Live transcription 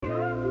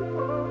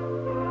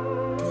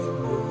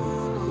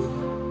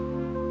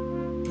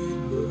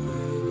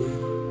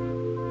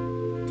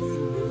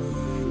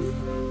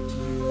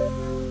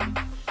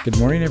Good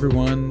morning,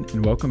 everyone,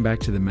 and welcome back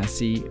to the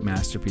Messy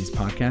Masterpiece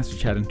Podcast with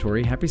Chad and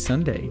Tori. Happy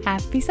Sunday.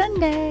 Happy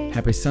Sunday.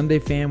 Happy Sunday,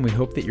 fam. We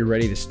hope that you're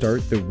ready to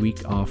start the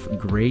week off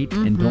great.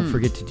 And don't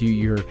forget to do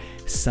your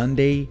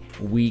Sunday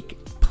week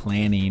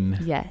planning.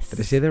 Yes.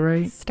 Did I say that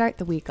right? Start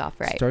the week off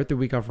right. Start the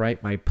week off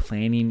right by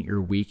planning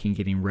your week and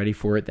getting ready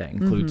for it. That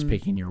includes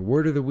picking your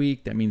word of the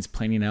week. That means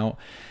planning out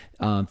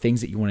things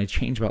that you want to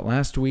change about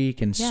last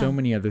week and so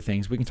many other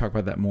things. We can talk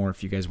about that more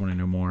if you guys want to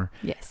know more.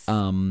 Yes.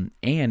 And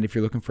if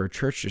you're looking for a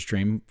church to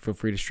stream, feel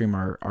free to stream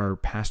our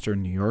pastor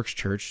in New York's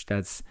church.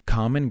 That's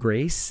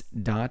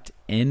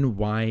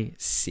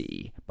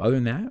commongrace.nyc. Other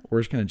than that,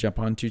 we're just going to jump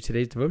on to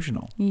today's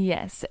devotional.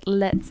 Yes,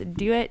 let's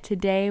do it.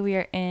 Today we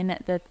are in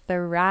the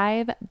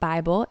Thrive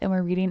Bible and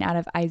we're reading out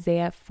of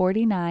Isaiah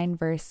 49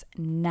 verse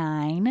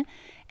 9,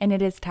 and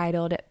it is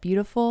titled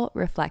Beautiful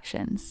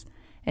Reflections.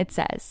 It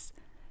says,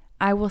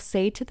 I will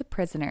say to the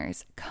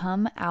prisoners,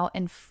 come out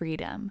in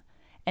freedom,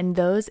 and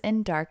those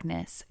in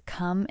darkness,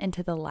 come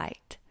into the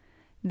light.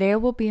 There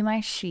will be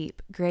my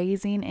sheep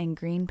grazing in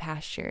green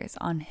pastures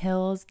on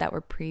hills that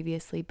were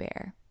previously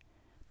bare.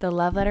 The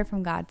love letter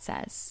from God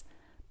says,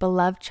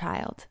 Beloved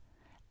child,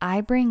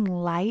 I bring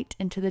light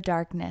into the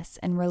darkness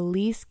and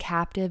release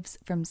captives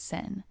from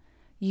sin.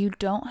 You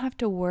don't have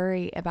to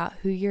worry about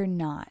who you're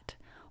not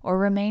or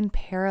remain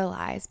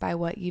paralyzed by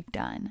what you've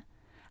done.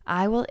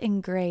 I will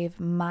engrave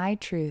my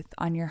truth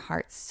on your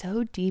heart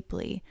so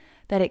deeply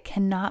that it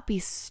cannot be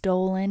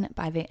stolen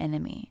by the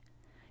enemy.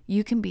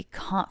 You can be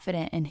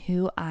confident in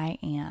who I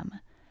am,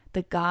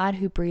 the God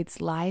who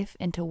breathes life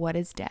into what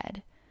is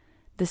dead,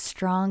 the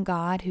strong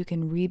God who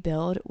can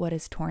rebuild what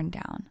is torn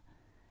down.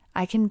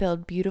 I can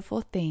build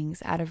beautiful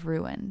things out of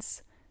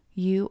ruins.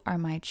 You are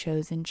my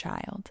chosen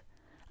child.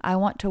 I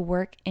want to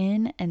work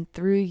in and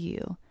through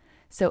you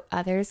so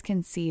others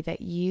can see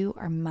that you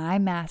are my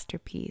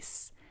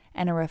masterpiece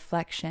and a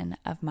reflection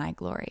of my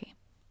glory.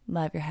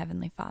 Love your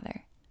Heavenly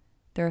Father.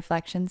 The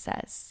reflection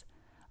says,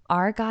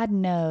 our God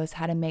knows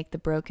how to make the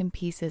broken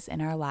pieces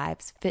in our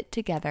lives fit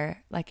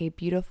together like a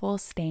beautiful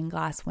stained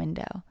glass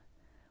window.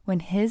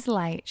 When His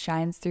light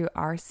shines through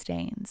our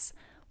stains,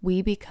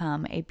 we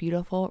become a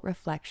beautiful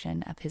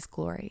reflection of His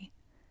glory.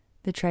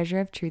 The Treasure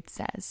of Truth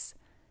says,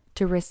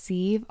 to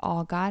receive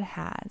all God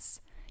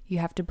has, you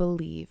have to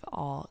believe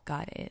all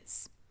God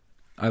is.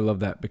 I love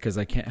that because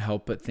I can't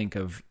help but think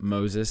of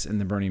Moses in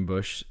the burning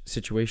bush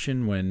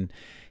situation when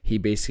he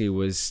basically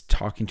was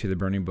talking to the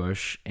burning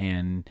bush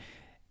and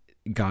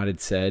God had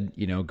said,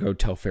 go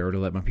tell Pharaoh to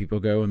let my people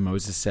go. And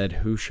Moses said,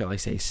 who shall I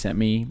say sent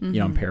me?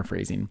 I'm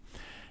paraphrasing.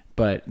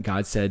 But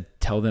God said,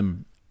 tell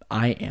them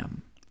I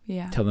am.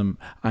 Yeah. Tell them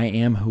I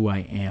am who I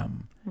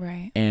am.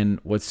 Right. And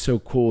what's so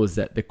cool is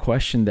that the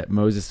question that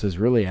Moses was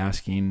really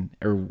asking,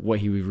 or what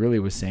he really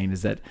was saying,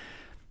 is that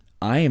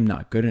I am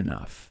not good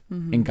enough.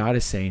 And God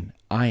is saying,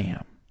 I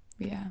am.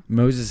 Yeah.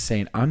 Moses is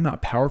saying, I'm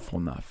not powerful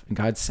enough. And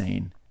God's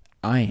saying,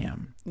 I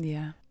am.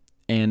 Yeah.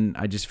 And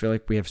I just feel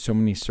like we have so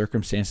many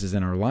circumstances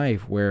in our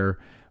life where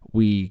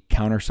we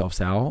count ourselves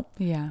out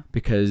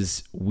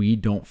because we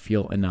don't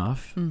feel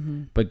enough.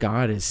 But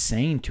God is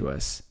saying to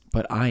us,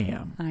 but I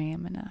am. I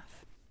am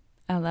enough.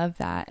 I love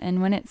that. And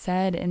when it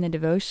said in the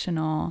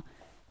devotional,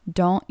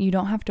 you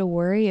don't have to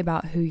worry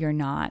about who you're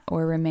not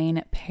or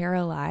remain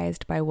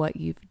paralyzed by what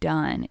you've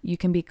done. You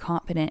can be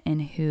confident in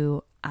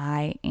who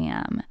I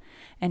am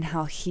and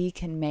how He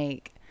can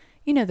make,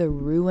 the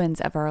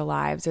ruins of our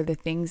lives or the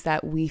things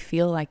that we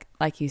feel like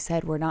you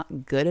said, we're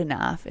not good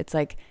enough. It's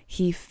like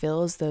He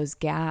fills those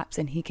gaps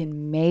and He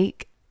can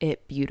make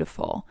it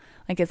beautiful.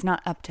 Like it's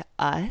not up to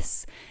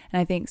us.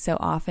 And I think so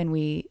often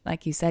we,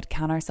 like you said,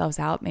 count ourselves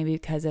out maybe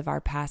because of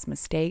our past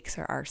mistakes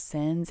or our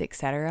sins,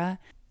 etc.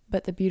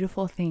 But the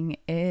beautiful thing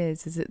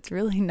is it's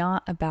really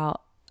not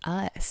about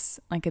us.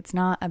 Like it's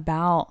not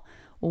about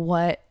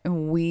what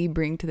we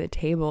bring to the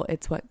table.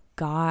 It's what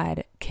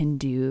God can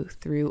do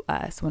through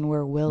us when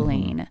we're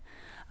willing,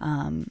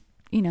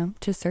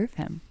 to serve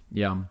Him.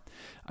 Yeah.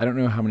 I don't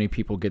know how many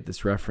people get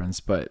this reference,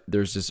 but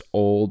there's this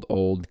old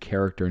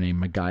character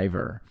named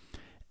MacGyver.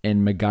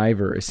 And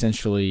MacGyver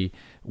essentially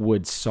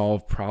would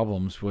solve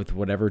problems with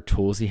whatever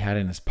tools he had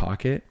in his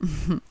pocket.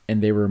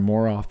 And they were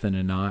more often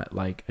than not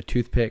like a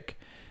toothpick,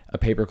 a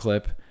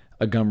paperclip,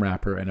 a gum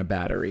wrapper, and a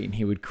battery. And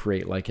he would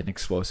create like an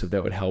explosive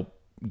that would help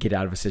get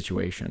out of a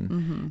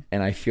situation.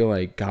 And I feel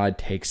like God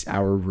takes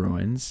our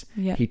ruins.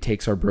 Yep. He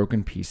takes our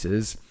broken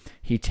pieces.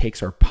 He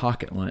takes our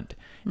pocket lint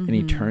and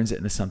He turns it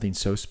into something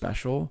so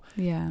special.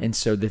 Yeah. And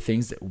so the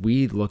things that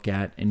we look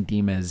at and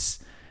deem as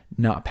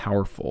not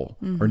powerful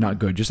or not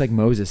good, just like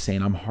Moses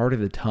saying, I'm hard of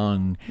the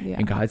tongue. Yeah.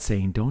 And God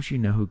saying, don't you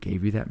know who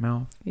gave you that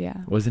mouth?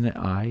 Yeah. Wasn't it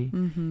I,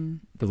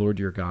 the Lord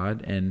your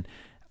God? And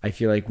I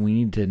feel like we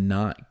need to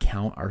not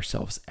count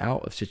ourselves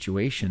out of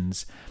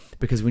situations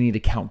because we need to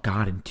count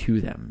God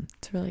into them.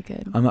 It's really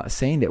good. I'm not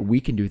saying that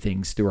we can do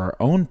things through our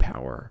own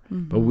power,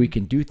 but we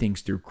can do things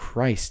through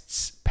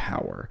Christ's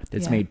power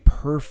that's made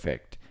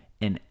perfect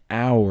in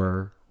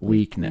our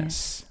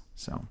weakness.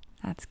 So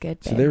that's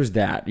good, babe. So there's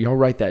that. Y'all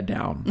write that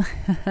down.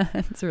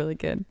 It's really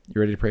good. You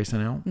ready to pray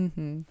something out?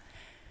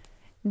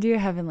 Dear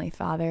Heavenly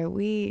Father,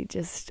 we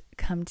just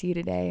come to you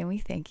today and we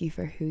thank you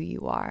for who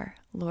you are.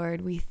 Lord,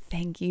 we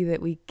thank you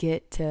that we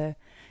get to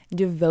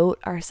devote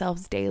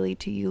ourselves daily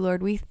to you.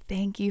 Lord, we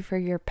thank you for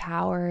your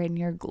power and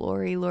your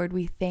glory. Lord,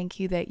 we thank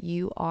you that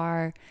you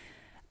are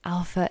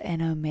Alpha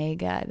and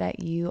Omega, that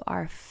you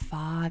are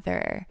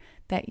Father,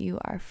 that you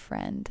are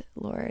friend,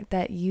 Lord,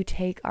 that you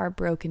take our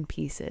broken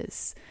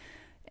pieces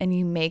and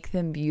you make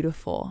them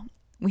beautiful.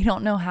 We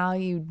don't know how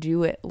you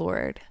do it,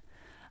 Lord.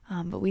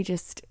 But we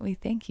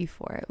thank you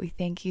for it. We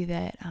thank you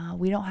that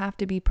we don't have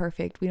to be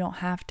perfect. We don't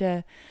have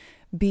to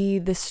be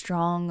the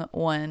strong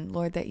one,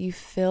 Lord, that you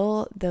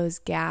fill those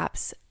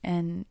gaps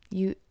and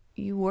you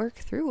work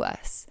through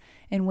us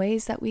in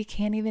ways that we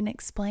can't even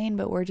explain,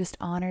 but we're just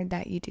honored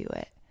that you do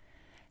it.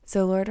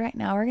 So Lord, right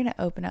now we're going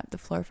to open up the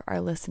floor for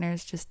our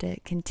listeners just to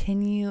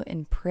continue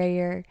in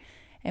prayer,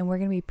 and we're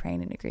going to be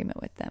praying in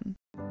agreement with them.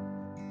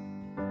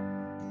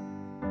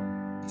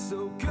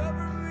 So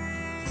cover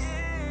me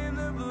in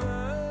the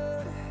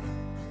blood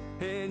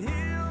and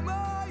heal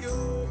my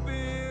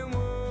open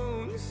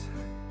wounds.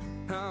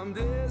 I'm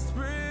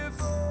desperate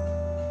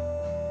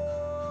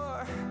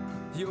for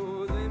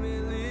your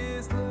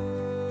limitless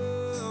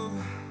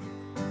love.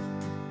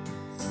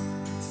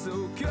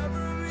 So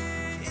cover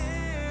me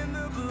in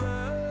the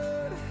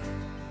blood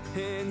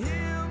and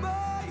heal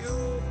my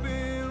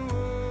open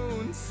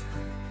wounds.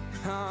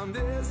 I'm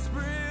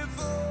desperate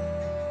for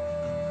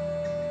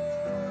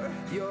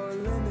your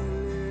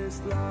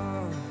limitless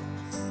love.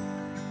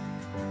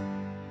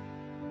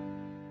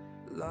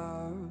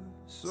 Love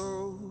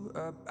so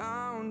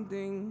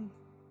abounding,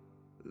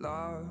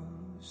 love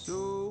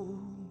so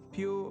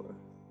pure,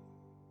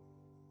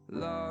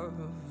 love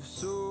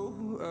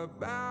so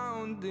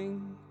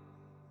abounding,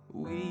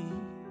 we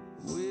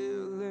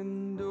will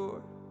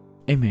endure.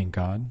 Amen,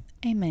 God.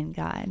 Amen,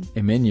 God.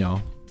 Amen,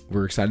 y'all.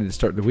 We're excited to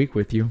start the week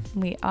with you.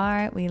 We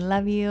are. We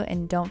love you.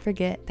 And don't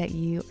forget that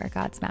you are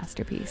God's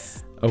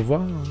masterpiece. Au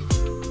revoir.